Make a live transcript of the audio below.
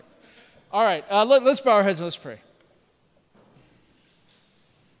All right, let's bow our heads and let's pray.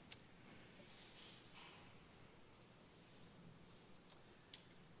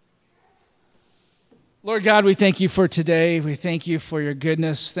 Lord God, we thank you for today. We thank you for your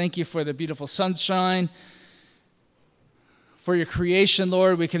goodness. Thank you for the beautiful sunshine, for your creation,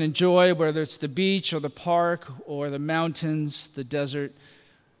 Lord. We can enjoy, whether it's the beach or the park or the mountains, the desert.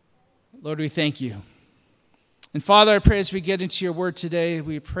 Lord, we thank you. And Father, I pray as we get into your word today,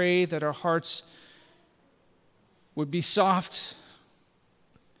 we pray that our hearts would be soft,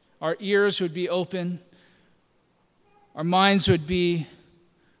 our ears would be open, our minds would be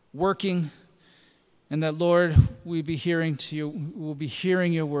working, and that, Lord, we'll be hearing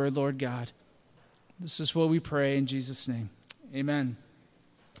your word, Lord God. This is what we pray in Jesus' name. Amen.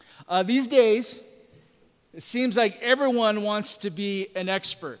 These days, it seems like everyone wants to be an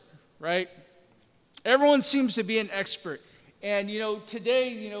expert, right? Everyone seems to be an expert. And,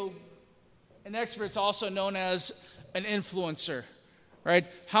 today, an expert is also known as an influencer, right?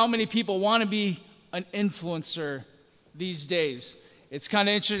 How many people want to be an influencer these days? It's kind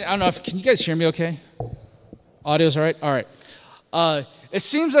of interesting. I don't know can you guys hear me okay? Audio's all right? All right. It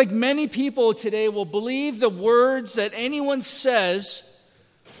seems like many people today will believe the words that anyone says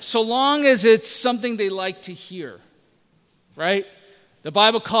so long as it's something they like to hear, right? The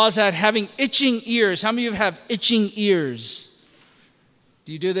Bible calls that having itching ears. How many of you have itching ears?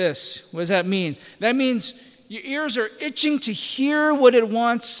 Do you do this? What does that mean? That means your ears are itching to hear what it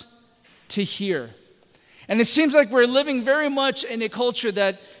wants to hear. And it seems like we're living very much in a culture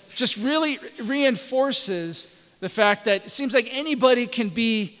that just really reinforces the fact that it seems like anybody can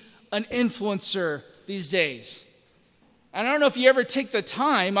be an influencer these days. And I don't know if you ever take the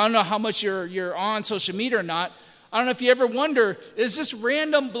time, I don't know how much you're on social media or not, I don't know if you ever wonder, is this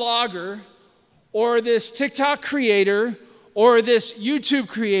random blogger or this TikTok creator or this YouTube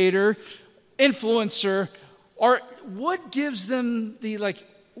creator, influencer, or what gives them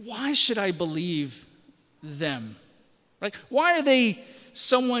why should I believe them? Why are they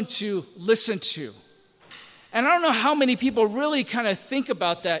someone to listen to? And I don't know how many people really kind of think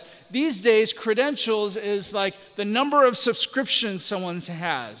about that. These days, credentials is like the number of subscriptions someone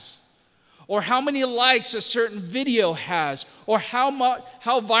has, or how many likes a certain video has, or how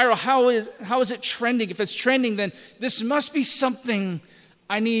viral, how is it trending? If it's trending, then this must be something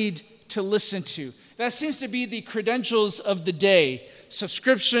I need to listen to. That seems to be the credentials of the day.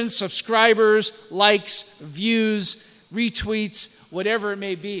 Subscriptions, subscribers, likes, views, retweets, whatever it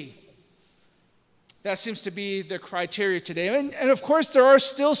may be. That seems to be the criteria today. And of course, there are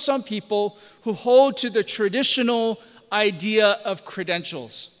still some people who hold to the traditional idea of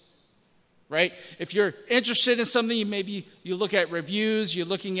credentials, right? If you're interested in something, you look at reviews, you're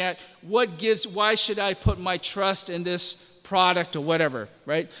looking at why should I put my trust in this product or whatever,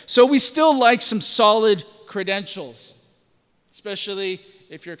 right? So we still like some solid credentials, especially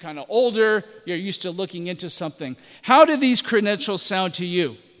if you're kind of older, you're used to looking into something. How do these credentials sound to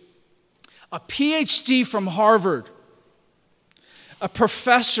you? A PhD from Harvard, a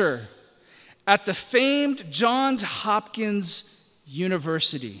professor at the famed Johns Hopkins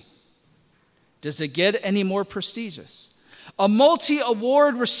University. Does it get any more prestigious? A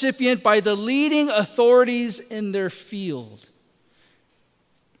multi-award recipient by the leading authorities in their field.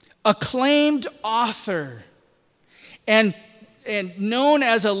 Acclaimed author and known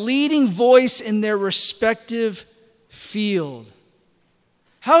as a leading voice in their respective field.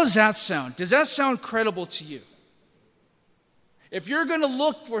 How does that sound? Does that sound credible to you? If you're going to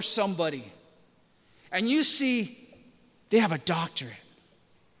look for somebody and you see they have a doctorate,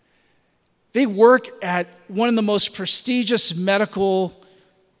 they work at one of the most prestigious medical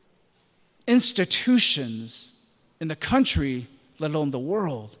institutions in the country, let alone the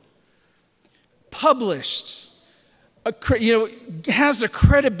world, published, has the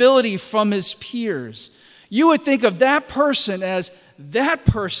credibility from his peers, you would think of that person as that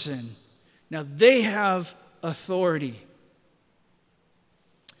person. Now they have authority.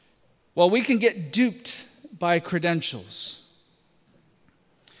 Well, we can get duped by credentials.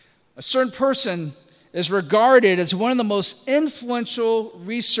 A certain person is regarded as one of the most influential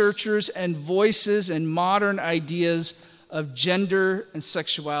researchers and voices in modern ideas of gender and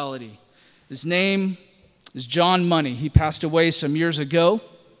sexuality. His name is John Money. He passed away some years ago.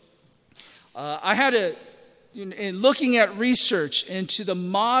 In looking at research into the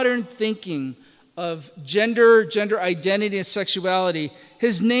modern thinking of gender identity, and sexuality,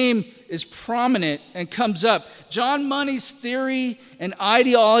 his name is prominent and comes up. John Money's theory and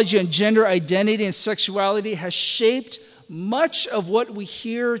ideology on gender identity and sexuality has shaped much of what we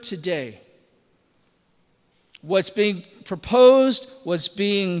hear today. what's being proposed, what's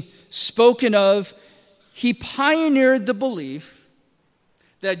being spoken of, he pioneered the belief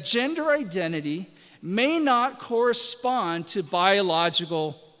that gender identity may not correspond to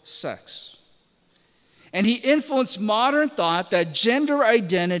biological sex. And he influenced modern thought that gender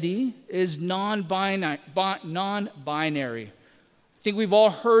identity is non-binary. I think we've all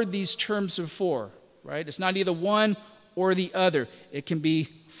heard these terms before, right? It's not either one or the other. It can be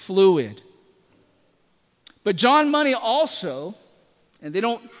fluid. But John Money also, and they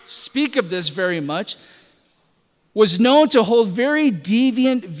don't speak of this very much, was known to hold very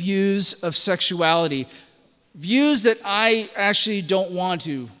deviant views of sexuality, views that I actually don't want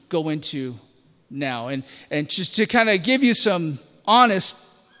to go into now. And just to kind of give you some honest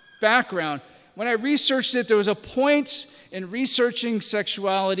background, when I researched it, there was a point in researching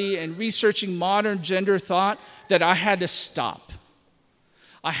sexuality and researching modern gender thought that I had to stop.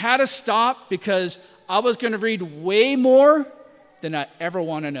 I had to stop because I was going to read way more than I ever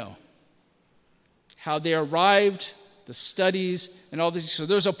want to know. How they arrived, the studies, and all this. So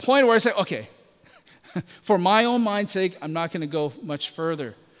there's a point where I said, okay, for my own mind's sake, I'm not going to go much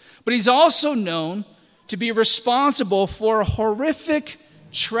further. But he's also known to be responsible for a horrific,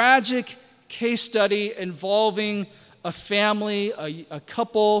 tragic case study involving a family, a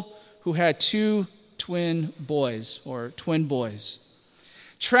couple who had two twin boys.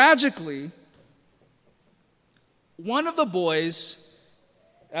 Tragically, one of the boys,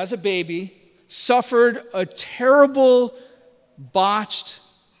 as a baby, suffered a terrible botched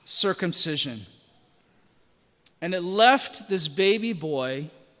circumcision. And it left this baby boy,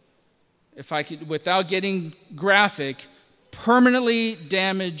 if I could, without getting graphic, permanently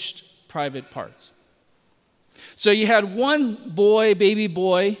damaged private parts. So you had one boy, baby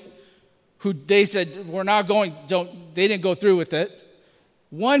boy, who they said, they didn't go through with it.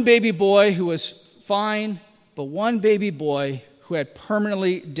 One baby boy who was fine, but one baby boy who had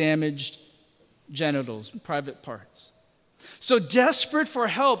permanently damaged genitals, private parts. So desperate for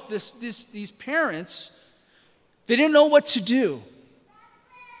help, these parents, they didn't know what to do.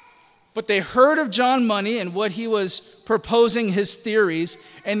 But they heard of John Money and what he was proposing, his theories,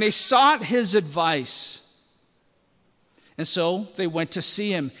 and they sought his advice. And so they went to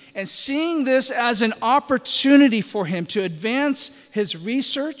see him. And seeing this as an opportunity for him to advance his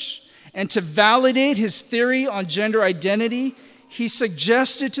research and to validate his theory on gender identity, he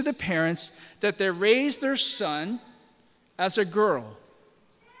suggested to the parents that they raise their son as a girl,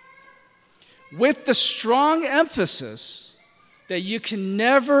 with the strong emphasis that you can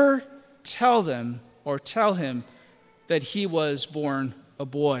never tell them or tell him that he was born a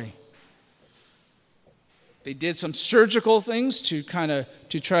boy. They did some surgical things to try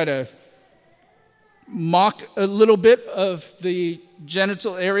to mock a little bit of the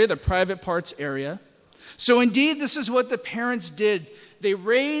genital area, the private parts area. So indeed, this is what the parents did. They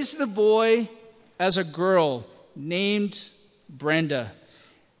raised the boy as a girl named Brenda.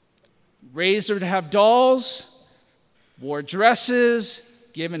 Raised her to have dolls, wore dresses,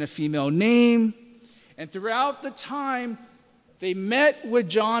 given a female name. And throughout the time, they met with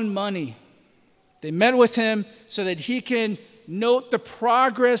John Money. They met with him so that he can note the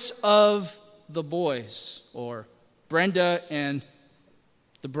progress of the boys, or Brenda and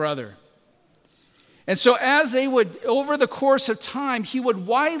the brother. And so as they would, over the course of time, he would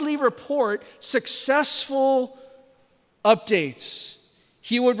widely report successful updates.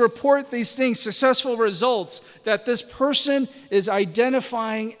 He would report these things, successful results, that this person is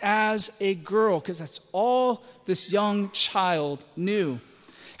identifying as a girl, because that's all this young child knew.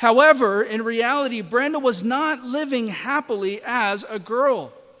 However, in reality, Brenda was not living happily as a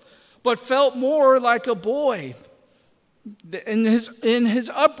girl, but felt more like a boy. In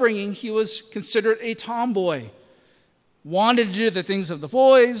his upbringing, he was considered a tomboy. Wanted to do the things of the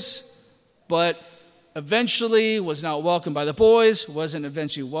boys, but eventually was not welcomed by the boys, wasn't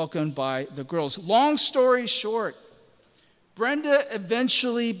eventually welcomed by the girls. Long story short, Brenda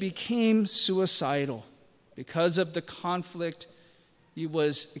eventually became suicidal because of the conflict he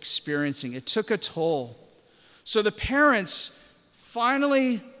was experiencing. It took a toll. So the parents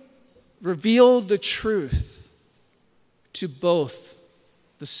finally revealed the truth to both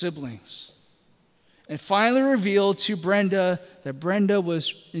the siblings, and finally revealed to Brenda that Brenda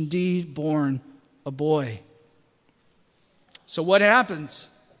was indeed born a boy. So what happens?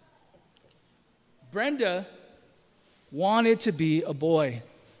 Brenda wanted to be a boy,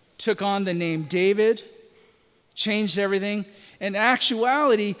 took on the name David, changed everything. In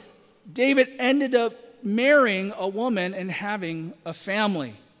actuality, David ended up marrying a woman and having a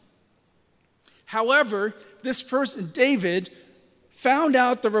family. However, this person, David, found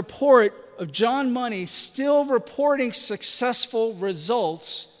out the report of John Money still reporting successful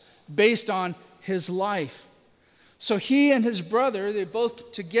results based on his life. So he and his brother, they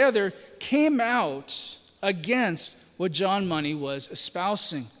both together came out against what John Money was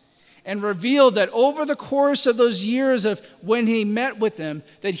espousing and revealed that over the course of those years of when he met with them,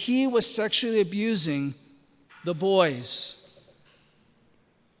 that he was sexually abusing the boys.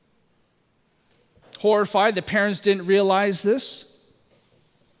 Horrified, the parents didn't realize this.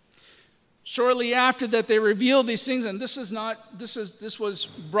 Shortly after that, they revealed these things, and this was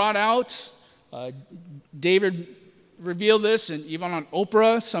brought out. David revealed this, and even on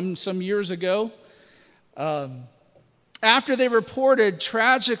Oprah some years ago. After they reported,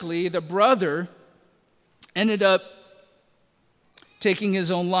 tragically, the brother ended up taking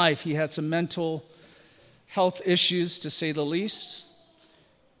his own life. He had some mental health issues, to say the least.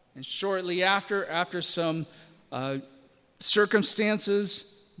 And shortly after some circumstances,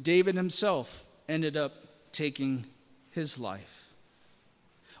 David himself ended up taking his life.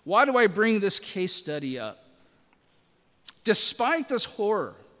 Why do I bring this case study up? Despite this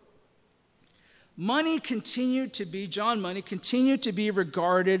horror, John Money continued to be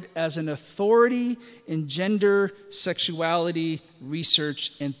regarded as an authority in gender, sexuality,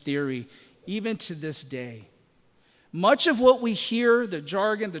 research, and theory, even to this day. Much of what we hear, the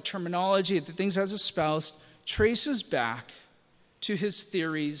jargon, the terminology, the things as espoused, traces back to his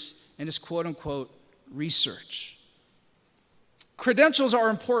theories and his quote-unquote research. Credentials are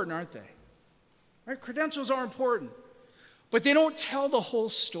important, aren't they? Right? Credentials are important, but they don't tell the whole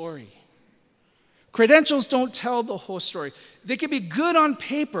story. Credentials don't tell the whole story. They could be good on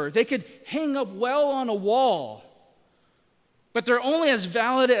paper. They could hang up well on a wall, but they're only as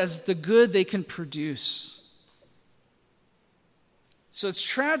valid as the good they can produce. So it's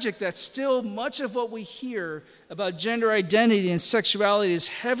tragic that still much of what we hear about gender identity and sexuality is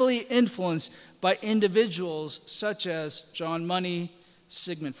heavily influenced by individuals such as John Money,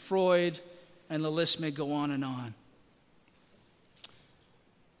 Sigmund Freud, and the list may go on and on.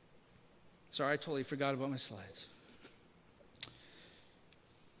 Sorry, I totally forgot about my slides.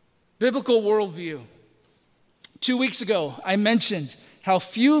 Biblical worldview. 2 weeks ago, I mentioned how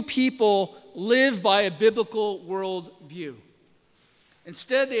few people live by a biblical worldview.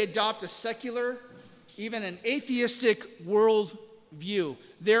 Instead, they adopt a secular, even an atheistic worldview.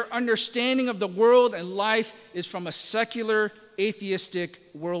 Their understanding of the world and life is from a secular, atheistic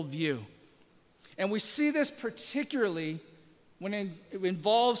worldview. And we see this particularly when it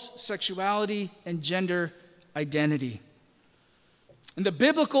involves sexuality and gender identity. And the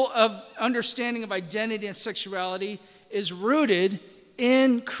biblical understanding of identity and sexuality is rooted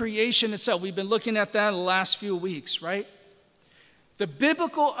in creation itself. We've been looking at that in the last few weeks, right? The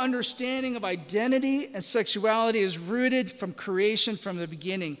biblical understanding of identity and sexuality is rooted from creation from the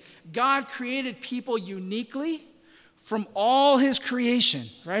beginning. God created people uniquely from all his creation,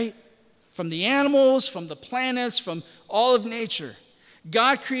 right? From the animals, from the planets, from all of nature.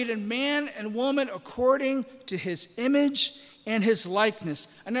 God created man and woman according to his image and his likeness.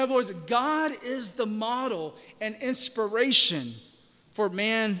 In other words, God is the model and inspiration for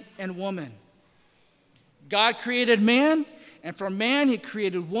man and woman. God created man, and from man he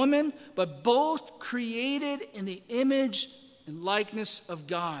created woman, but both created in the image and likeness of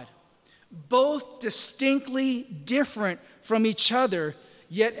God. Both distinctly different from each other,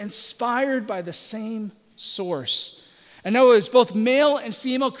 yet inspired by the same source. In other words, both male and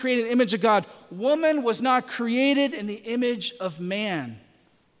female created in the image of God. Woman was not created in the image of man.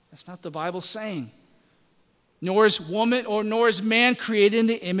 That's not the Bible saying. Nor is man created in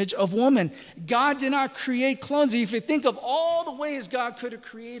the image of woman. God did not create clones. If you think of all the ways God could have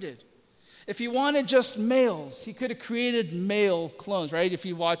created, if he wanted just males, he could have created male clones, right? If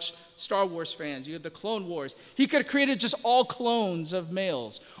you watch Star Wars fans, you have the Clone Wars. He could have created just all clones of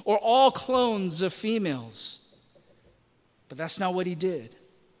males or all clones of females. But that's not what he did.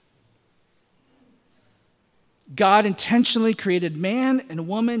 God intentionally created man and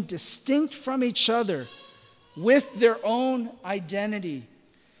woman distinct from each other with their own identity.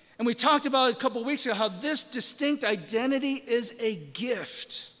 And we talked about a couple weeks ago how this distinct identity is a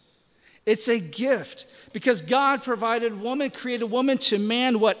gift. It's a gift because God provided woman, created woman to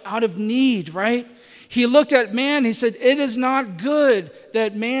man, what? Out of need, right? He looked at man, he said, it is not good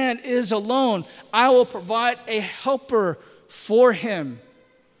that man is alone. I will provide a helper for him.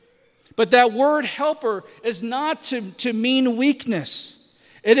 But that word helper is not to mean weakness.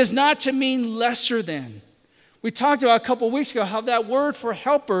 It is not to mean lesser than. We talked about a couple of weeks ago how that word for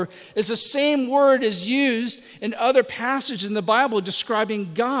helper is the same word as used in other passages in the Bible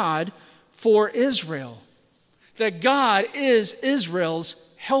describing God for Israel. That God is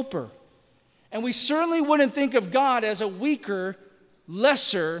Israel's helper. And we certainly wouldn't think of God as a weaker,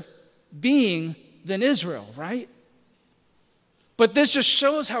 lesser being than Israel, right? But this just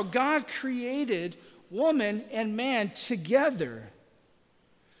shows how God created woman and man together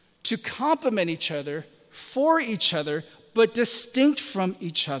to complement each other, for each other, but distinct from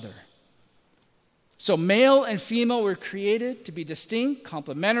each other. So male and female were created to be distinct,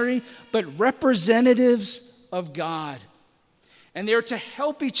 complementary, but representatives of God. And they are to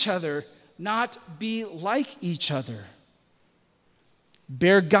help each other, not be like each other.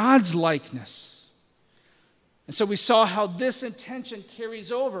 Bear God's likeness. And so we saw how this intention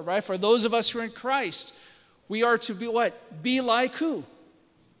carries over, right? For those of us who are in Christ, we are to be what? Be like who?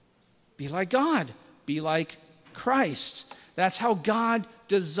 Be like God. Be like Christ. That's how God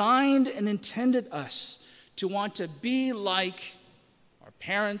designed and intended us to want to be like our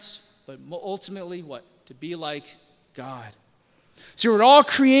parents, but ultimately what? To be like God. So we're all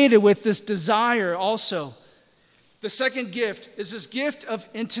created with this desire also. The second gift is this gift of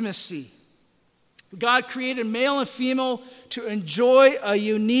intimacy. God created male and female to enjoy a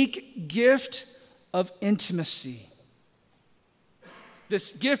unique gift of intimacy.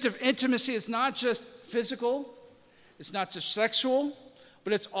 This gift of intimacy is not just physical, it's not just sexual,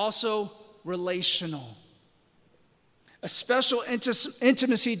 but it's also relational. A special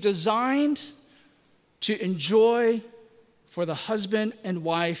intimacy designed to enjoy for the husband and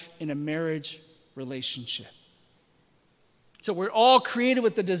wife in a marriage relationship. So we're all created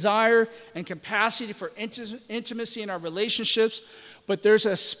with the desire and capacity for intimacy in our relationships, but there's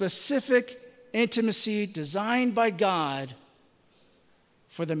a specific intimacy designed by God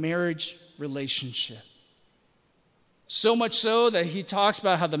for the marriage relationship. So much so that he talks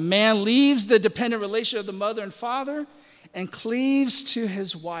about how the man leaves the dependent relationship of the mother and father and cleaves to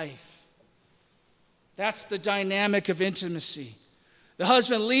his wife. That's the dynamic of intimacy. The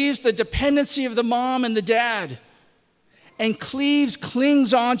husband leaves the dependency of the mom and the dad and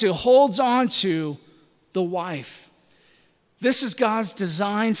clings on to, holds on to the wife. This is God's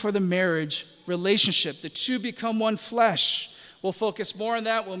design for the marriage relationship. The two become one flesh. We'll focus more on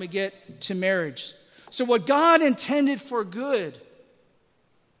that when we get to marriage. So what God intended for good,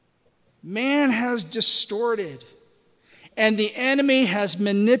 man has distorted, and the enemy has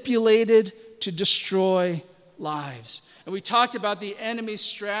manipulated to destroy lives. And we talked about the enemy's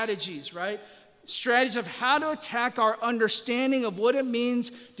strategies, right? Strategies of how to attack our understanding of what it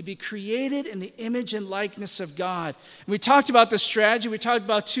means to be created in the image and likeness of God. And we talked about the strategy. We talked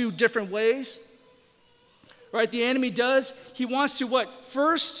about two different ways. Right? The enemy he wants to what?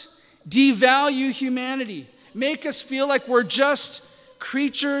 First, devalue humanity. Make us feel like we're just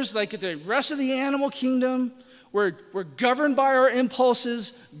creatures like the rest of the animal kingdom. We're governed by our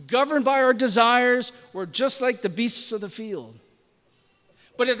impulses, governed by our desires. We're just like the beasts of the field.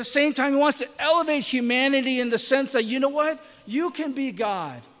 But at the same time, he wants to elevate humanity in the sense that, you know what? You can be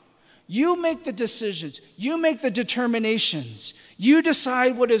God. You make the decisions. You make the determinations. You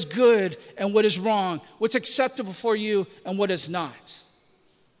decide what is good and what is wrong, what's acceptable for you and what is not.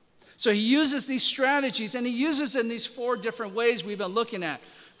 So he uses these strategies, and he uses in these 4 different ways we've been looking at.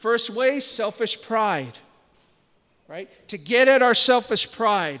 First way, selfish pride, right? To get at our selfish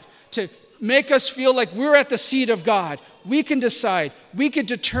pride, to make us feel like we're at the seat of God. We can decide. We can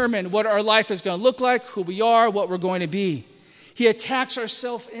determine what our life is going to look like, who we are, what we're going to be. He attacks our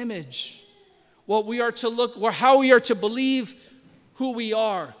self-image, what we are to look, or how we are to believe who we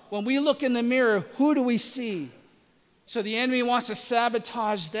are. When we look in the mirror, who do we see? So the enemy wants to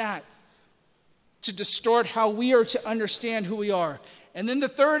sabotage that, to distort how we are to understand who we are. And then the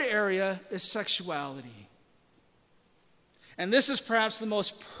third area is sexuality. And this is perhaps the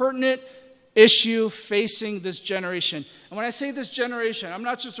most pertinent issue facing this generation. And when I say this generation, I'm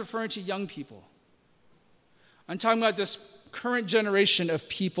not just referring to young people. I'm talking about this current generation of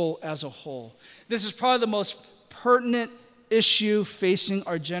people as a whole. This is probably the most pertinent issue facing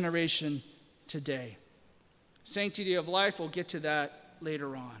our generation today. Sanctity of life, we'll get to that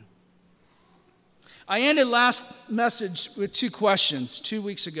later on. I ended last message with 2 questions 2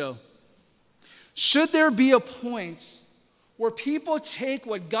 weeks ago. Should there be a point where people take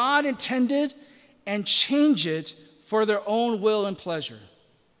what God intended and change it for their own will and pleasure?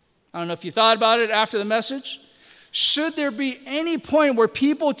 I don't know if you thought about it after the message. Should there be any point where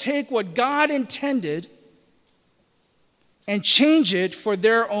people take what God intended and change it for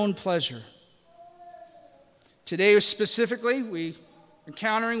their own pleasure? Today specifically, we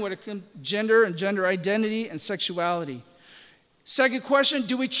encountering what gender and gender identity and sexuality. Second question,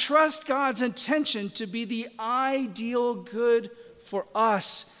 do we trust God's intention to be the ideal good for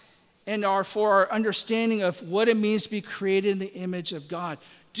us and for our understanding of what it means to be created in the image of God?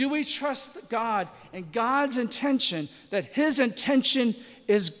 Do we trust God and God's intention, that his intention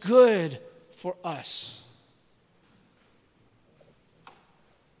is good for us?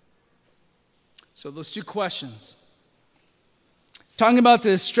 So those two questions. Talking about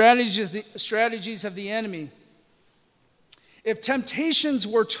the strategies of the enemy. If temptations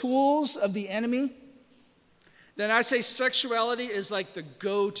were tools of the enemy, then I say sexuality is like the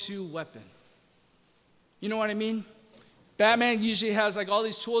go-to weapon. You know what I mean? Batman usually has like all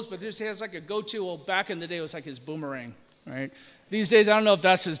these tools, but he has like a go-to. Well, back in the day, it was like his boomerang, right? These days, I don't know if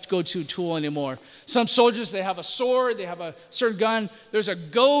that's his go-to tool anymore. Some soldiers, they have a sword, they have a certain gun. There's a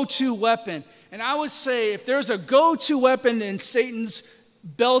go-to weapon. And I would say if there's a go-to weapon in Satan's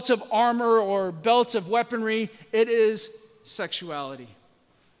belt of armor or belt of weaponry, it is sexuality.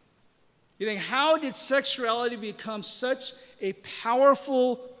 You think, how did sexuality become such a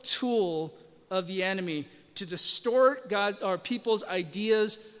powerful tool of the enemy to distort God or people's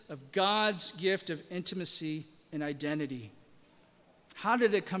ideas of God's gift of intimacy and identity? How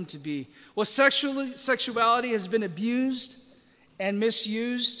did it come to be? Well, sexuality has been abused and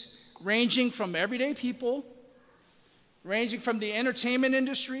misused, ranging from everyday people, ranging from the entertainment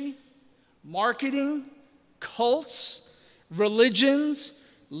industry, marketing, cults, religions,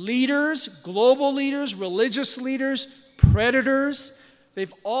 leaders, global leaders, religious leaders, predators.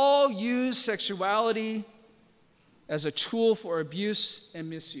 They've all used sexuality as a tool for abuse and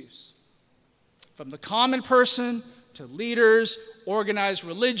misuse. From the common person to leaders, organized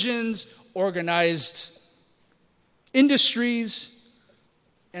religions, organized industries,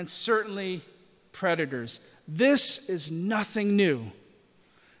 and certainly predators. This is nothing new.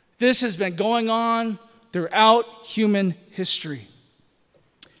 This has been going on throughout human history.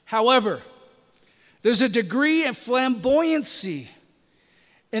 However, there's a degree of flamboyancy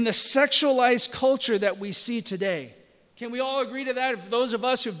in the sexualized culture that we see today. Can we all agree to that? For those of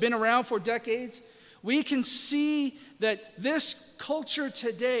us who've been around for decades, we can see that this culture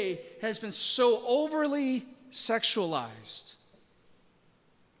today has been so overly sexualized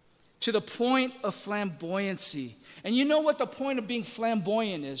to the point of flamboyancy. And you know what the point of being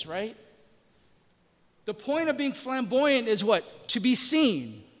flamboyant is, right? The point of being flamboyant is what? To be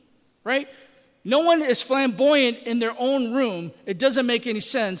seen, right? No one is flamboyant in their own room. It doesn't make any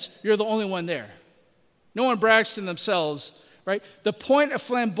sense. You're the only one there. No one brags to themselves, right? The point of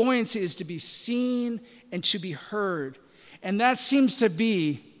flamboyancy is to be seen and to be heard. And that seems to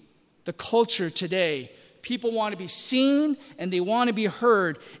be the culture today. People want to be seen and they want to be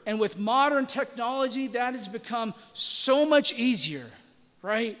heard. And with modern technology, that has become so much easier,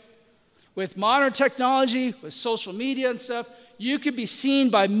 right? With modern technology, with social media and stuff, you could be seen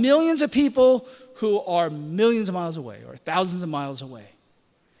by millions of people who are millions of miles away or thousands of miles away.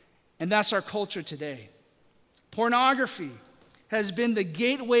 And that's our culture today. Pornography has been the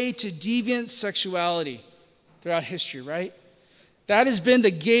gateway to deviant sexuality throughout history, right? That has been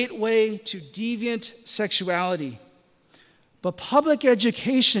the gateway to deviant sexuality. But public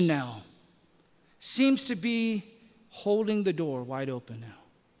education now seems to be holding the door wide open now.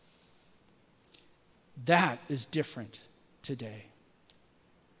 That is different today.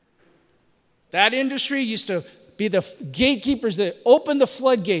 That industry used to be the gatekeepers that opened the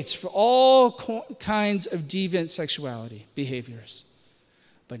floodgates for all kinds of deviant sexuality behaviors.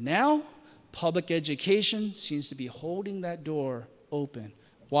 But now, public education seems to be holding that door open.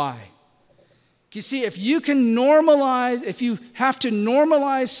 Why? You see, if you have to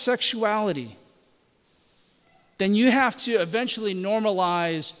normalize sexuality, then you have to eventually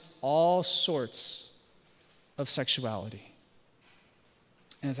normalize all sorts of sexuality.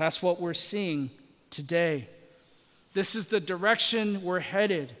 And that's what we're seeing today. This is the direction we're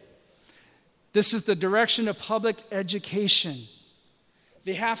headed. This is the direction of public education.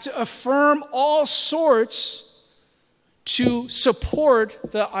 They have to affirm all sorts to support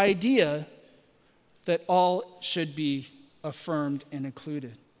the idea that all should be affirmed and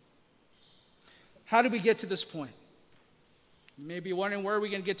included. How did we get to this point? You may be wondering, where are we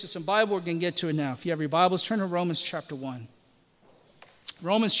going to get to some Bible? We're going to get to it now. If you have your Bibles, turn to Romans chapter 1.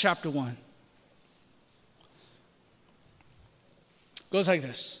 Romans chapter 1. Goes like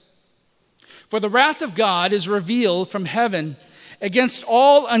this. For the wrath of God is revealed from heaven against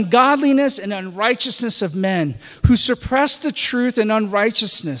all ungodliness and unrighteousness of men who suppress the truth in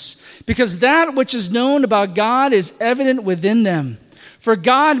unrighteousness, because that which is known about God is evident within them. For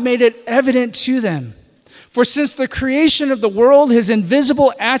God made it evident to them. For since the creation of the world, his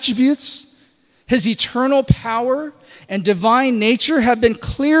invisible attributes, his eternal power and divine nature have been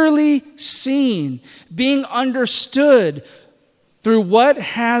clearly seen, being understood through what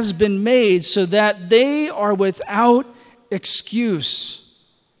has been made, so that they are without excuse.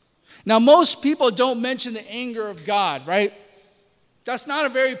 Now, most people don't mention the anger of God, right? That's not a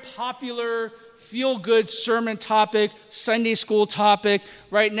very popular, feel-good sermon topic, Sunday school topic.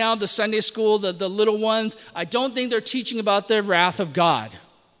 Right now, the Sunday school, the little ones, I don't think they're teaching about the wrath of God.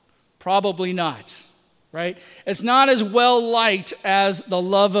 Probably not, right? It's not as well liked as the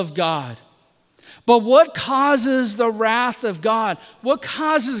love of God. But what causes the wrath of God? What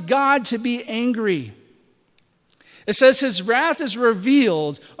causes God to be angry? It says his wrath is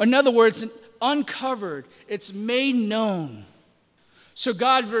revealed. In other words, uncovered. It's made known. So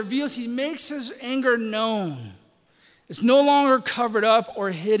God reveals, he makes his anger known. It's no longer covered up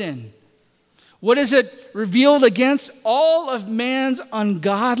or hidden. What is it revealed against? All of man's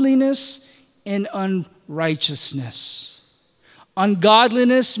ungodliness and unrighteousness.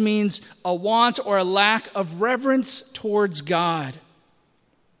 Ungodliness means a want or a lack of reverence towards God.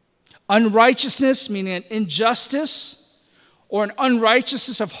 Unrighteousness meaning an injustice or an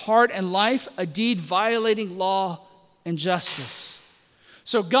unrighteousness of heart and life, a deed violating law and justice.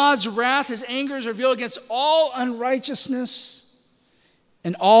 So God's wrath, his anger is revealed against all unrighteousness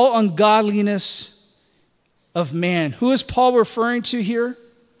and all ungodliness of man. Who is Paul referring to here?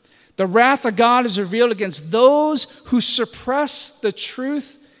 The wrath of God is revealed against those who suppress the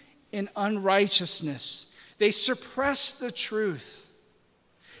truth in unrighteousness. They suppress the truth.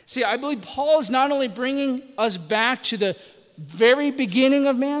 See, I believe Paul is not only bringing us back to the very beginning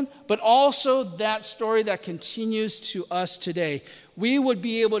of man, but also that story that continues to us today. We would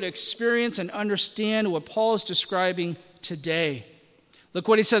be able to experience and understand what Paul is describing today. Look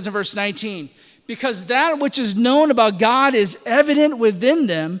what he says in verse 19. Because that which is known about God is evident within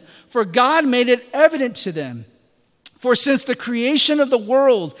them, for God made it evident to them. For since the creation of the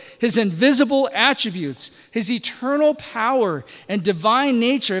world, his invisible attributes, his eternal power and divine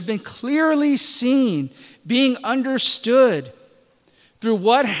nature have been clearly seen, being understood through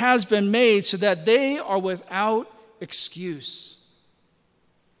what has been made, so that they are without excuse.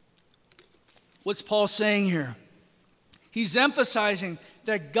 What's Paul saying here? He's emphasizing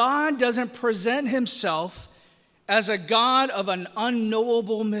that God doesn't present himself as a God of an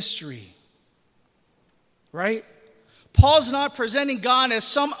unknowable mystery. Right? Paul's not presenting God as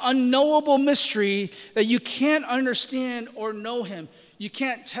some unknowable mystery that you can't understand or know him. You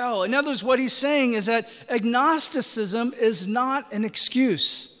can't tell. In other words, what he's saying is that agnosticism is not an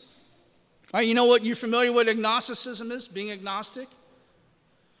excuse. All right, you know what? You're familiar with agnosticism is, being agnostic?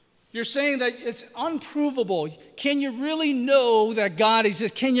 You're saying that it's unprovable. Can you really know that God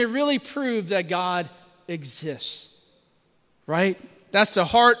exists? Can you really prove that God exists? Right? That's the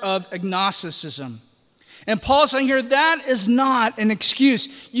heart of agnosticism. And Paul's saying here, that is not an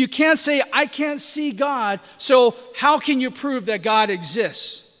excuse. You can't say, I can't see God, so how can you prove that God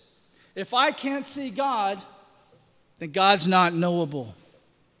exists? If I can't see God, then God's not knowable.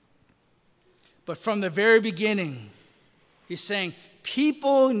 But from the very beginning, he's saying,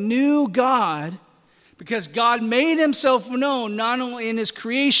 people knew God because God made himself known not only in his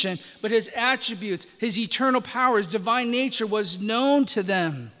creation, but his attributes, his eternal power, his divine nature was known to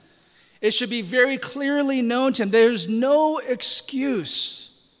them. It should be very clearly known to him. There's no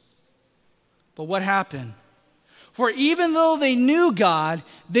excuse. But what happened? For even though they knew God,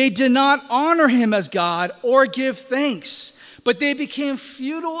 they did not honor him as God or give thanks, but they became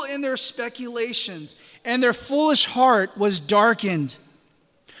futile in their speculations, and their foolish heart was darkened.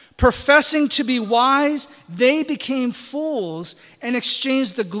 Professing to be wise, they became fools and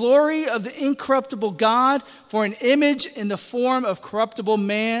exchanged the glory of the incorruptible God for an image in the form of corruptible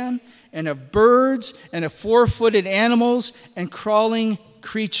man and of birds and of four-footed animals and crawling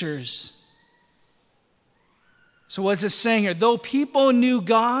creatures. So what's it saying here? Though people knew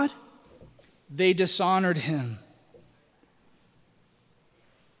God, they dishonored him.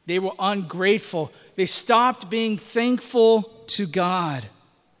 They were ungrateful. They stopped being thankful to God.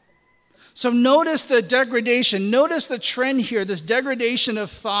 So notice the degradation. Notice the trend here, this degradation of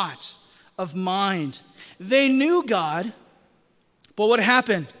thought, of mind. They knew God, but what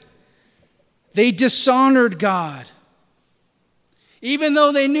happened? They dishonored God. Even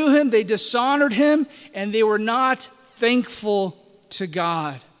though they knew him, they dishonored him, and they were not thankful to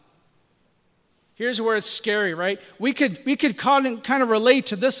God. Here's where it's scary, right? We could kind of relate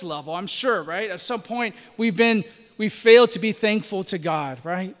to this level, I'm sure, right? At some point, we failed to be thankful to God,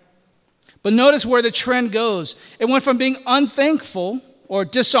 right? But notice where the trend goes. It went from being unthankful or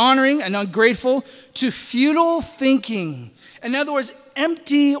dishonoring and ungrateful to futile thinking. In other words,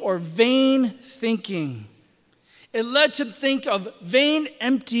 empty or vain thinking. It led to think of vain,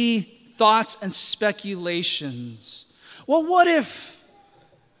 empty thoughts and speculations. Well, what if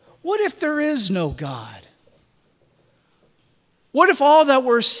there is no God? What if all that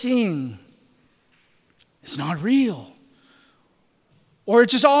we're seeing is not real? Or it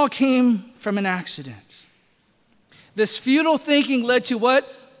just all came from an accident? This futile thinking led to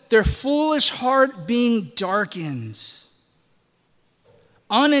what? Their foolish heart being darkened,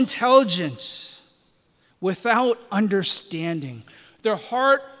 unintelligent, without understanding. Their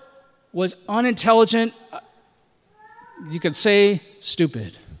heart was unintelligent. You could say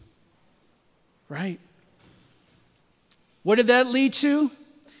stupid, right? What did that lead to?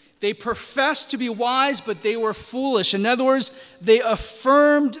 They professed to be wise, but they were foolish. In other words, they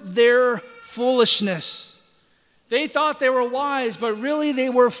affirmed their foolishness. They thought they were wise, but really they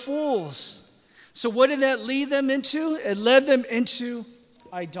were fools. So what did that lead them into? It led them into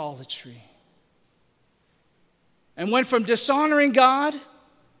idolatry. And went from dishonoring God,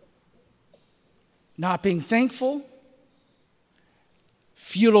 not being thankful,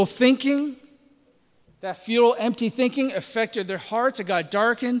 futile thinking. That futile, empty thinking affected their hearts. It got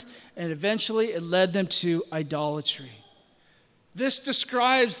darkened, and eventually it led them to idolatry. This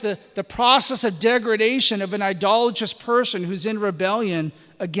describes the process of degradation of an idolatrous person who's in rebellion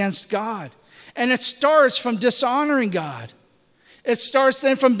against God. And it starts from dishonoring God. It starts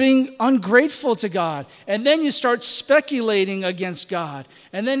then from being ungrateful to God. And then you start speculating against God.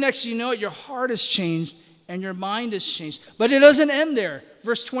 And then next you know it, your heart has changed and your mind has changed. But it doesn't end there.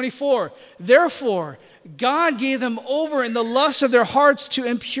 Verse 24, therefore, God gave them over in the lust of their hearts to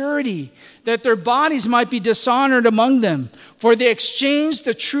impurity, that their bodies might be dishonored among them. For they exchanged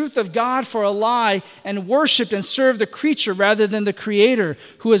the truth of God for a lie and worshiped and served the creature rather than the Creator,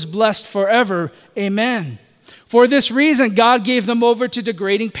 who is blessed forever. Amen. For this reason, God gave them over to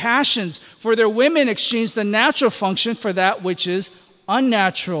degrading passions, for their women exchanged the natural function for that which is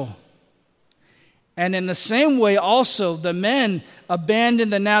unnatural. And in the same way also, the men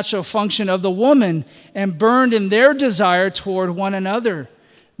abandoned the natural function of the woman and burned in their desire toward one another,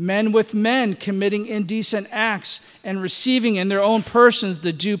 men with men committing indecent acts and receiving in their own persons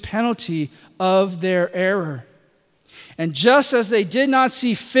the due penalty of their error. And just as they did not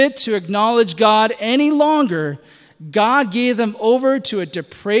see fit to acknowledge God any longer, God gave them over to a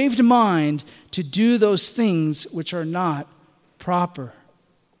depraved mind to do those things which are not proper.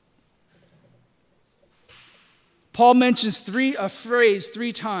 Paul mentions a phrase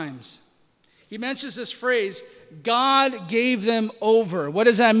three times. He mentions this phrase, God gave them over. What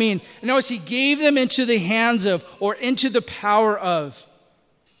does that mean? Notice he gave them into the hands of, or into the power of.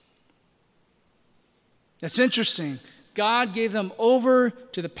 That's interesting. God gave them over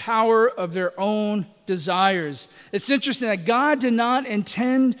to the power of their own desires. It's interesting that God did not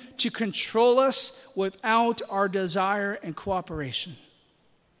intend to control us without our desire and cooperation.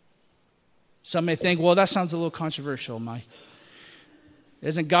 Some may think, well, that sounds a little controversial, Mike.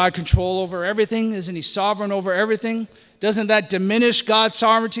 Isn't God control over everything? Isn't he sovereign over everything? Doesn't that diminish God's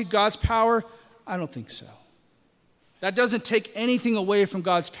sovereignty, God's power? I don't think so. That doesn't take anything away from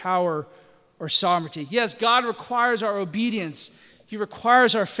God's power or sovereignty. Yes, God requires our obedience. He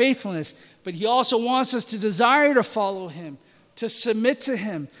requires our faithfulness, but he also wants us to desire to follow him, to submit to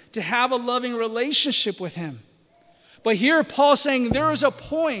him, to have a loving relationship with him. But here Paul's saying there is a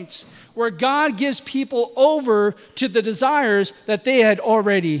point where God gives people over to the desires that they had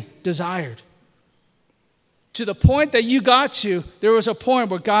already desired. To the point that you got to, there was a point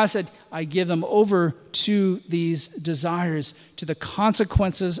where God said, I give them over to these desires, to the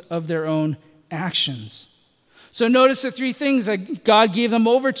consequences of their own actions. So notice the three things that God gave them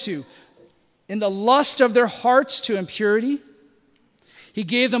over to. In the lust of their hearts to impurity. He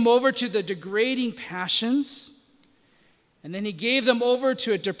gave them over to the degrading passions. And then he gave them over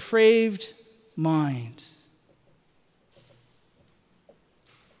to a depraved mind.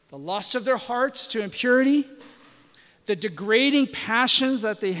 The lust of their hearts to impurity, the degrading passions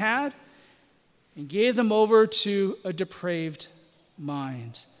that they had, and gave them over to a depraved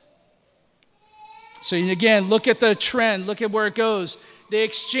mind. So again, look at the trend, look at where it goes. They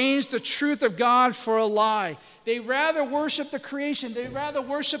exchanged the truth of God for a lie. They rather worship the creation. They'd rather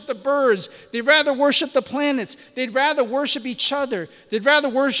worship the birds. They'd rather worship the planets. They'd rather worship each other. They'd rather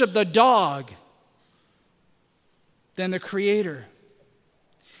worship the dog than the Creator.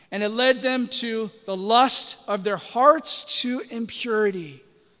 And it led them to the lust of their hearts to impurity.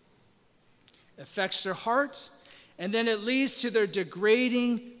 It affects their hearts, and then it leads to their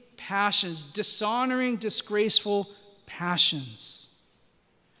degrading passions, dishonoring, disgraceful passions.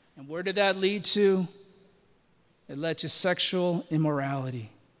 And where did that lead to? It led to sexual immorality.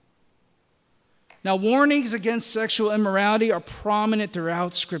 Now, warnings against sexual immorality are prominent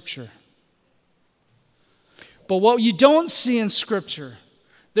throughout Scripture. But what you don't see in Scripture,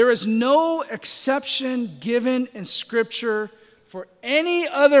 there is no exception given in Scripture for any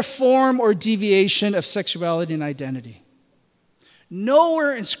other form or deviation of sexuality and identity.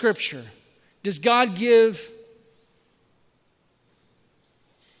 Nowhere in Scripture does God give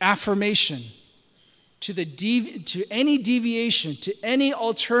affirmation to any deviation, to any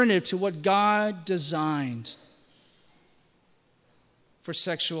alternative to what God designed for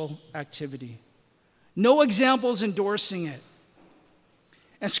sexual activity. No examples endorsing it.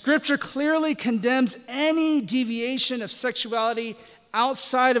 And Scripture clearly condemns any deviation of sexuality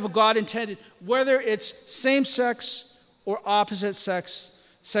outside of what God intended, whether it's same-sex or opposite-sex.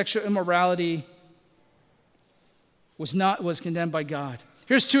 Sexual immorality was condemned by God.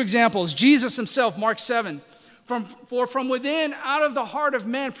 Here's two examples. Jesus himself, Mark 7. For from within, out of the heart of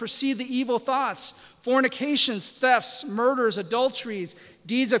men, proceed the evil thoughts, fornications, thefts, murders, adulteries,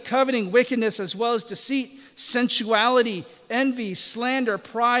 deeds of coveting, wickedness, as well as deceit, sensuality, envy, slander,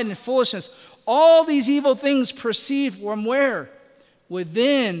 pride, and foolishness. All these evil things proceed from where?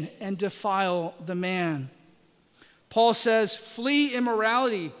 Within, and defile the man. Paul says, flee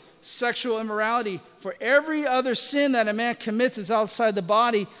immorality, sexual immorality, for every other sin that a man commits is outside the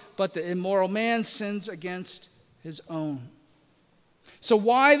body, but the immoral man sins against his own. So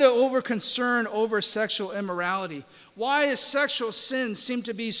why the over-concern over sexual immorality? Why does sexual sin seem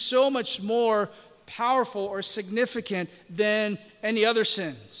to be so much more powerful or significant than any other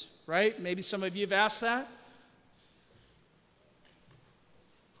sins, right? Maybe some of you have asked that.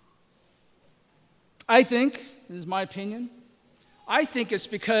 I think, this is my opinion, I think it's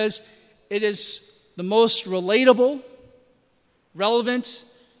because it is the most relatable, relevant,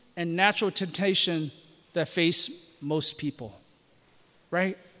 and natural temptation that face most people,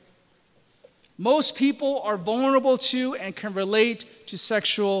 right? Most people are vulnerable to and can relate to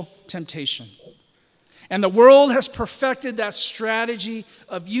sexual temptation. And the world has perfected that strategy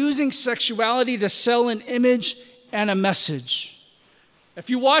of using sexuality to sell an image and a message. If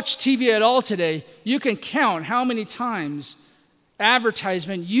you watch TV at all today, you can count how many times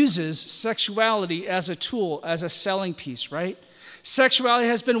advertisement uses sexuality as a tool, as a selling piece, right? Sexuality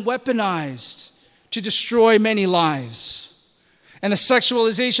has been weaponized to destroy many lives. And the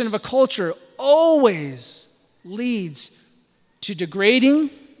sexualization of a culture always leads to degrading,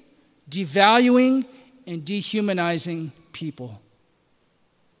 devaluing, and dehumanizing people.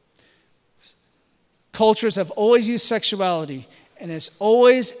 Cultures have always used sexuality, and it's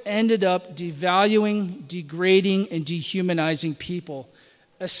always ended up devaluing, degrading, and dehumanizing people,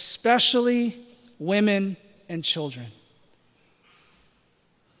 especially women and children.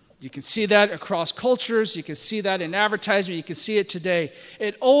 You can see that across cultures. You can see that in advertisement. You can see it today.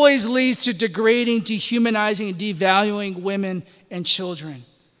 It always leads to degrading, dehumanizing, and devaluing women and children.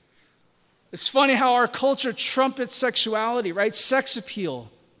 It's funny how our culture trumpets sexuality, right? Sex appeal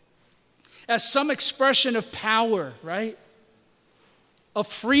as some expression of power, right? Of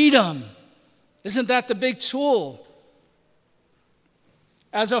freedom. Isn't that the big tool?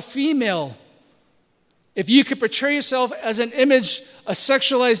 As a female, if you could portray yourself as an image, a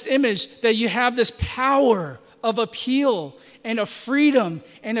sexualized image, that you have this power of appeal and of freedom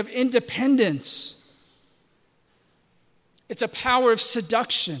and of independence. It's a power of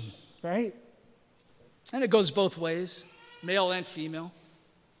seduction, right? And it goes both ways, male and female.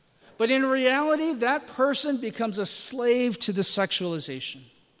 But in reality, that person becomes a slave to the sexualization.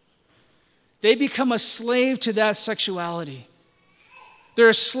 They become a slave to that sexuality. They're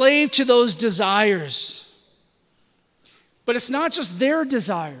a slave to those desires. But it's not just their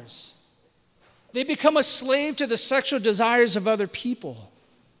desires. They become a slave to the sexual desires of other people.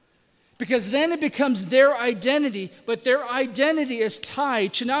 Because then it becomes their identity, but their identity is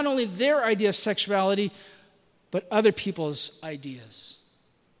tied to not only their idea of sexuality, but other people's ideas.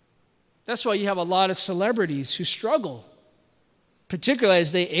 That's why you have a lot of celebrities who struggle, particularly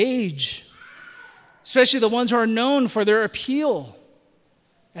as they age, especially the ones who are known for their appeal.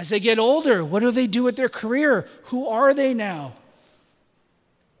 As they get older, what do they do with their career? Who are they now?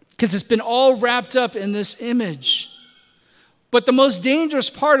 Because it's been all wrapped up in this image. But the most dangerous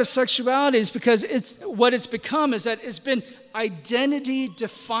part of sexuality is because what it's become is that it's been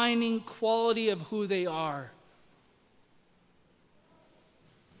identity-defining quality of who they are.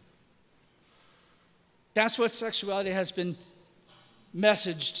 That's what sexuality has been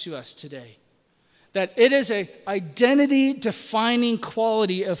messaged to us today. That it is an identity-defining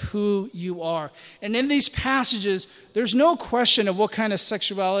quality of who you are. And in these passages, there's no question of what kind of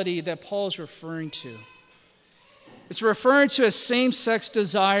sexuality that Paul is referring to. It's referring to as same-sex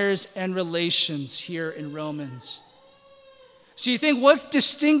desires and relations here in Romans. So you think, what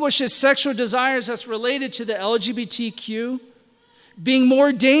distinguishes sexual desires that's related to the LGBTQ being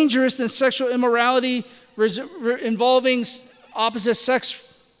more dangerous than sexual immorality involving opposite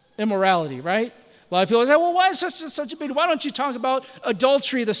sex immorality, right? A lot of people say, well, why is such a big deal? Why don't you talk about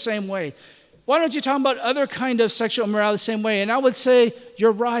adultery the same way? Why don't you talk about other kind of sexual immorality the same way? And I would say,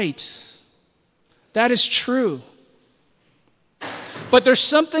 you're right. That is true. But there's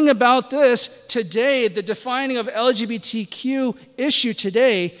something about this today, the defining of LGBTQ issue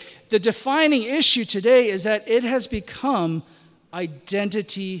today, the defining issue today is that it has become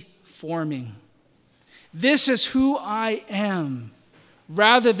identity forming. This is who I am,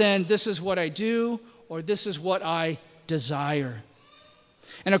 rather than this is what I do or this is what I desire.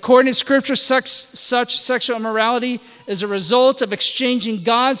 And according to Scripture, such sexual immorality is a result of exchanging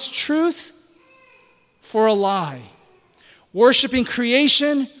God's truth for a lie, worshiping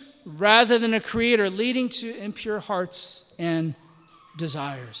creation rather than a creator, leading to impure hearts and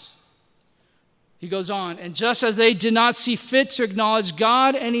desires. He goes on, and just as they did not see fit to acknowledge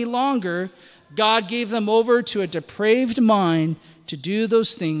God any longer, God gave them over to a depraved mind to do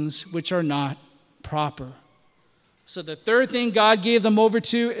those things which are not proper. So the third thing God gave them over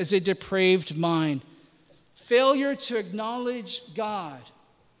to is a depraved mind. Failure to acknowledge God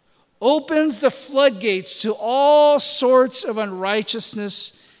opens the floodgates to all sorts of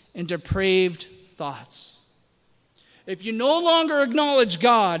unrighteousness and depraved thoughts. If you no longer acknowledge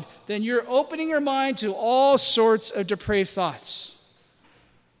God, then you're opening your mind to all sorts of depraved thoughts,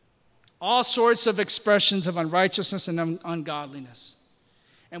 all sorts of expressions of unrighteousness and ungodliness.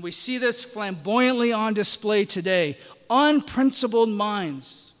 And we see this flamboyantly on display today. Unprincipled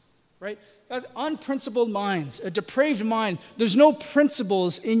minds, right? Unprincipled minds, a depraved mind. There's no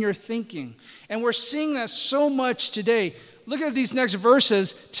principles in your thinking. And we're seeing that so much today. Look at these next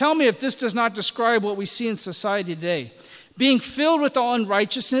verses. Tell me if this does not describe what we see in society today. Being filled with all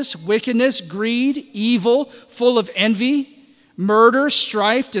unrighteousness, wickedness, greed, evil, full of envy, murder,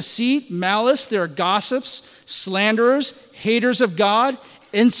 strife, deceit, malice. There are gossips, slanderers, haters of God,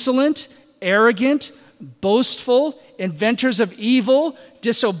 insolent, arrogant, boastful, inventors of evil,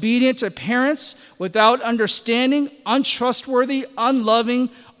 disobedient to parents, without understanding, untrustworthy, unloving,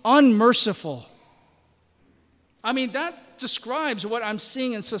 unmerciful. I mean, that describes what I'm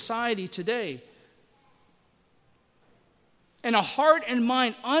seeing in society today. And a heart and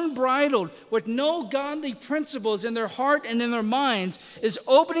mind unbridled, with no godly principles in their heart and in their minds, is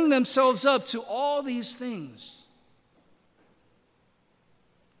opening themselves up to all these things.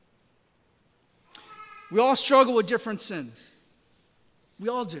 We all struggle with different sins. We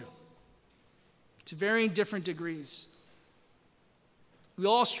all do, to varying different degrees. We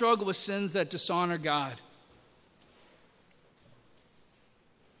all struggle with sins that dishonor God.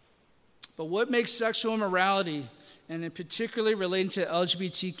 But what makes sexual immorality, and in particularly relating to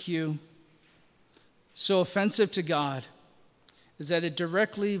LGBTQ, so offensive to God is that it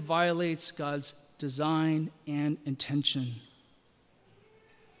directly violates God's design and intention.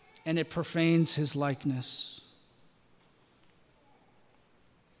 And it profanes his likeness.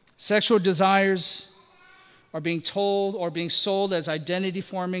 Sexual desires are being told or being sold as identity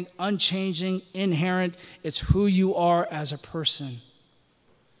forming, unchanging, inherent. It's who you are as a person.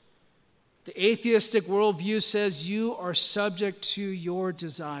 The atheistic worldview says you are subject to your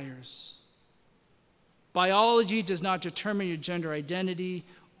desires. Biology does not determine your gender identity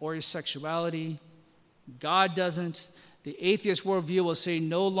or your sexuality. God doesn't. The atheist worldview will say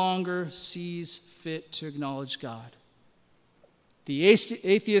no longer sees fit to acknowledge God. The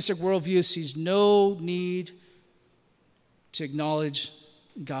atheistic worldview sees no need to acknowledge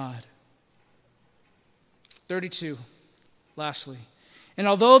God. 32, lastly. And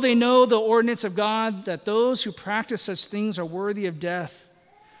although they know the ordinance of God, that those who practice such things are worthy of death,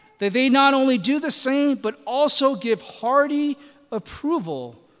 that they not only do the same, but also give hearty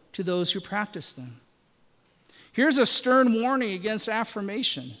approval to those who practice them. Here's a stern warning against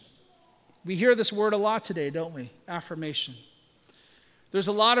affirmation. We hear this word a lot today, don't we? Affirmation. There's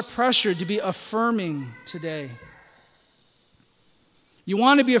a lot of pressure to be affirming today. You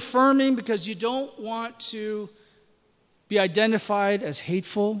want to be affirming because you don't want to be identified as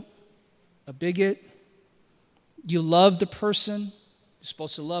hateful, a bigot. You love the person. You're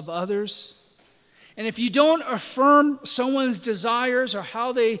supposed to love others. And if you don't affirm someone's desires or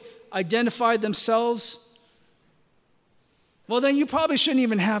how they identify themselves, well, then you probably shouldn't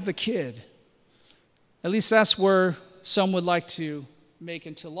even have the kid. At least that's where some would like to make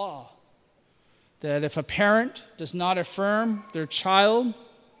into law. That if a parent does not affirm their child,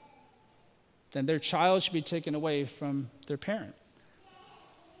 then their child should be taken away from their parent.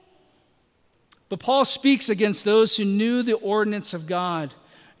 But Paul speaks against those who knew the ordinance of God,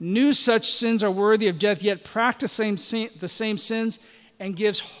 knew such sins are worthy of death, yet practice the same sins, and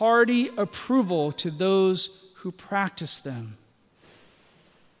gives hearty approval to those who practice them.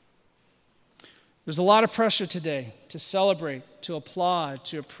 There's a lot of pressure today to celebrate, to applaud,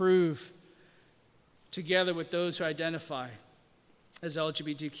 to approve, together with those who identify as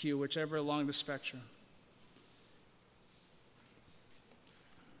LGBTQ, whichever along the spectrum.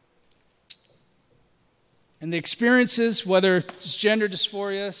 And the experiences, whether it's gender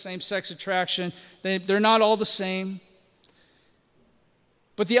dysphoria, same-sex attraction, they're not all the same.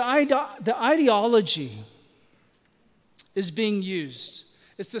 But the ideology is being used.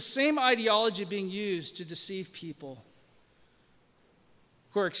 It's the same ideology being used to deceive people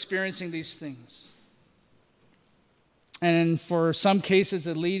who are experiencing these things. And for some cases,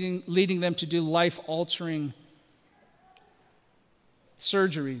 leading them to do life-altering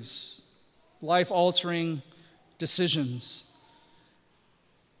surgeries, life-altering decisions.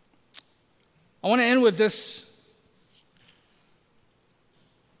 I want to end with this.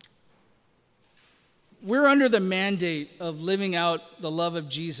 We're under the mandate of living out the love of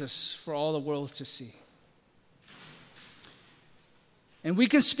Jesus for all the world to see. And we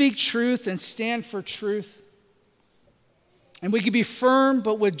can speak truth and stand for truth. And we can be firm,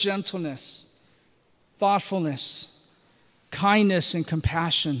 but with gentleness, thoughtfulness, kindness, and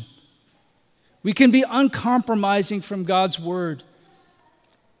compassion. We can be uncompromising from God's word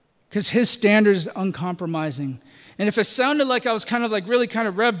because his standard is uncompromising. And if it sounded like I was really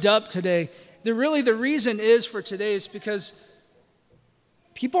revved up today, the reason is for today is because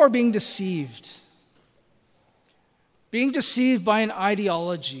people are being deceived by an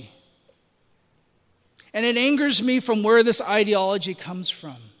ideology. And it angers me from where this ideology comes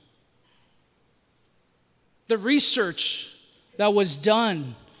from. The research that was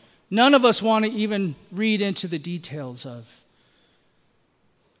done, none of us want to even read into the details of.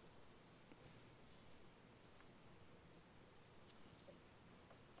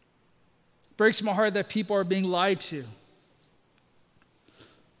 It breaks my heart that people are being lied to.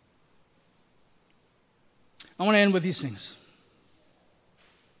 I want to end with these things.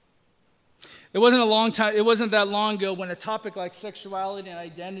 It wasn't that long ago when a topic like sexuality and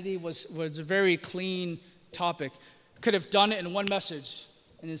identity was a very clean topic. Could have done it in one message,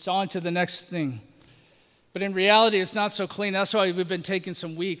 and it's on to the next thing. But in reality, it's not so clean. That's why we've been taking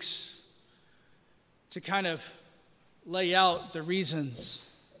some weeks to kind of lay out the reasons.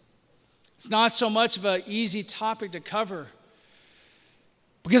 It's not so much of an easy topic to cover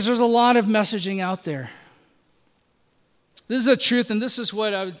because there's a lot of messaging out there. This is the truth, and this is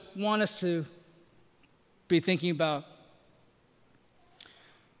what I would want us to be thinking about.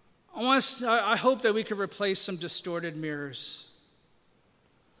 I hope that we could replace some distorted mirrors.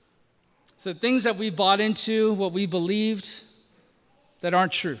 So things that we bought into, what we believed, that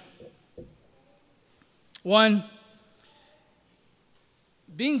aren't true. One,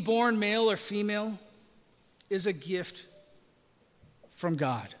 being born male or female is a gift from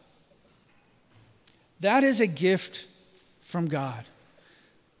God. That is a gift from God.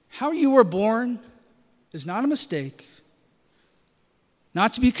 How you were born is not a mistake,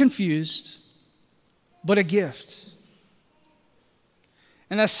 not to be confused, but a gift.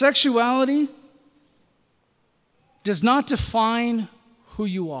 And that sexuality does not define who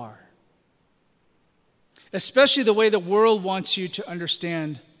you are, especially the way the world wants you to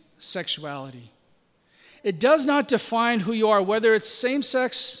understand sexuality. It does not define who you are, whether it's same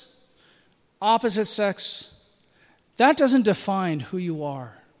sex, opposite sex. That doesn't define who you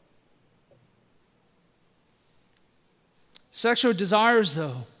are. Sexual desires,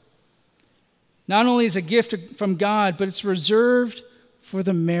 though, not only is a gift from God, but it's reserved for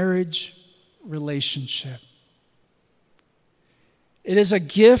the marriage relationship. It is a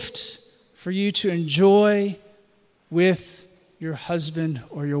gift for you to enjoy with your husband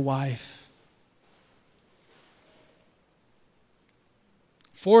or your wife.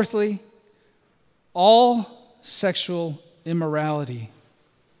 Fourthly, all sexual immorality,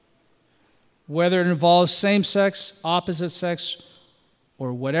 whether it involves same-sex, opposite sex,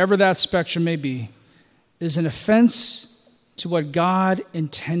 or whatever that spectrum may be, is an offense to what God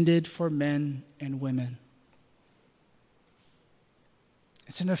intended for men and women.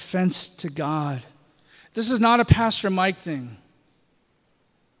 It's an offense to God. This is not a Pastor Mike thing.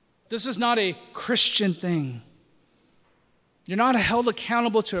 This is not a Christian thing. You're not held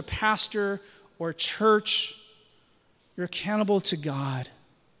accountable to a pastor or a church. You're accountable to God.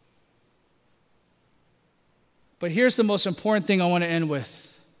 But here's the most important thing I want to end with.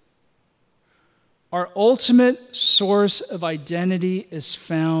 Our ultimate source of identity is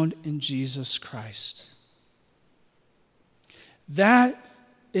found in Jesus Christ. That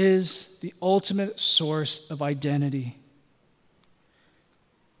is the ultimate source of identity.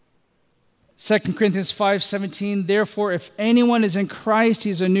 2 Corinthians 5:17, therefore, if anyone is in Christ, he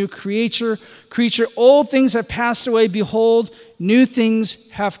is a new creature. Old things have passed away. Behold, new things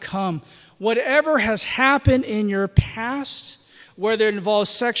have come. Whatever has happened in your past, whether it involves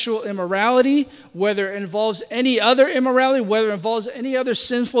sexual immorality, whether it involves any other immorality, whether it involves any other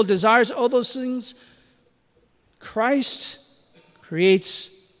sinful desires, all those things, Christ creates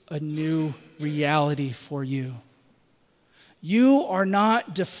a new reality for you. You are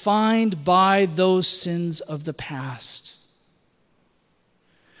not defined by those sins of the past.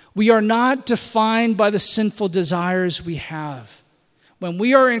 We are not defined by the sinful desires we have. When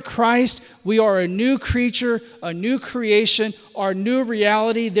we are in Christ, we are a new creature, a new creation, our new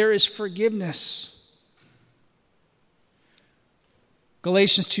reality. There is forgiveness.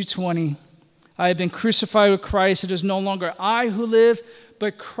 Galatians 2:20, I have been crucified with Christ. It is no longer I who live,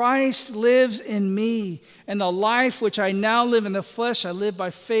 but Christ lives in me. And the life which I now live in the flesh, I live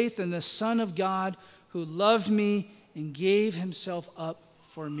by faith in the Son of God who loved me and gave himself up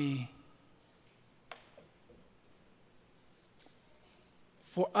for me.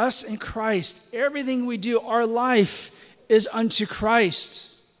 For us in Christ, everything we do, our life is unto Christ,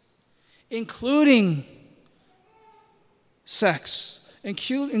 including sex,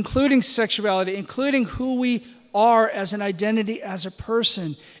 including sexuality, including who we are as an identity, as a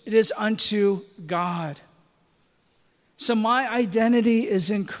person. It is unto God. So my identity is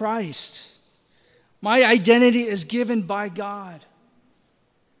in Christ. My identity is given by God.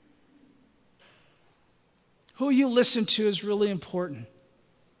 Who you listen to is really important.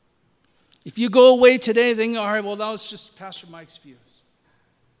 If you go away today thinking, all right, well, that was just Pastor Mike's views,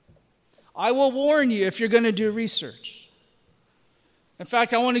 I will warn you if you're going to do research. In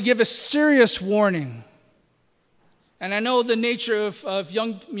fact, I want to give a serious warning. And I know the nature of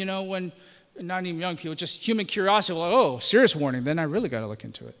young, when, not even young people, just human curiosity, like, oh, serious warning, then I really got to look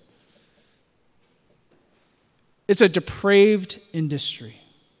into it. It's a depraved industry.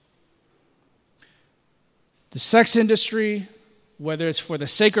 The sex industry, whether it's for the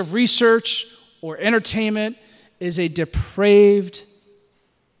sake of research or entertainment, is a depraved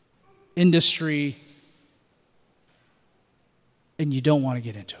industry, and you don't want to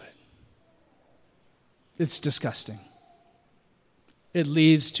get into it. It's disgusting. It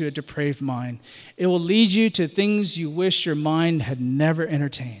leads to a depraved mind. It will lead you to things you wish your mind had never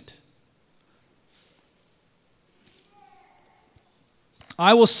entertained.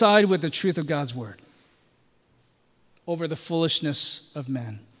 I will side with the truth of God's word over the foolishness of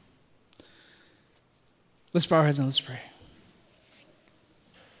men. Let's bow our heads and let's pray.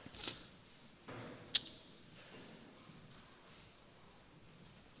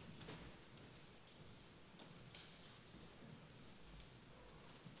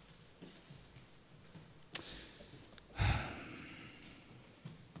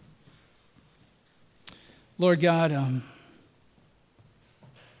 Lord God,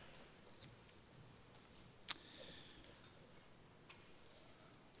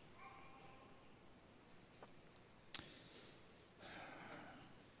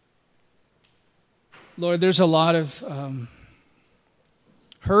 Lord, there's a lot of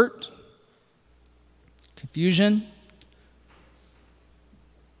hurt, confusion,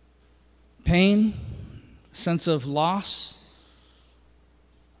 pain, sense of loss.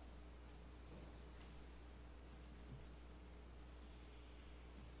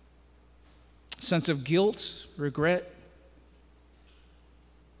 Sense of guilt, regret.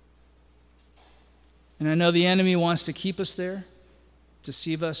 And I know the enemy wants to keep us there,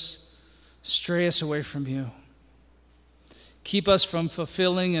 deceive us, stray us away from you. Keep us from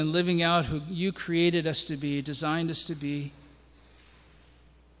fulfilling and living out who you created us to be, designed us to be.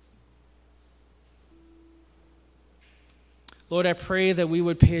 Lord, I pray that we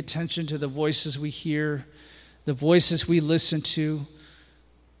would pay attention to the voices we hear, the voices we listen to,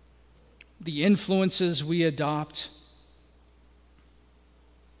 the influences we adopt.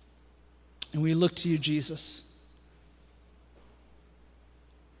 And we look to you, Jesus,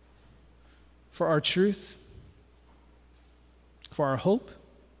 for our truth, for our hope,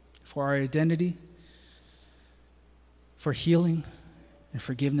 for our identity, for healing and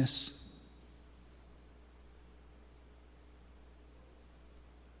forgiveness.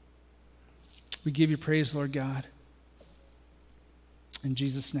 We give you praise, Lord God. In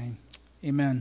Jesus' name, amen.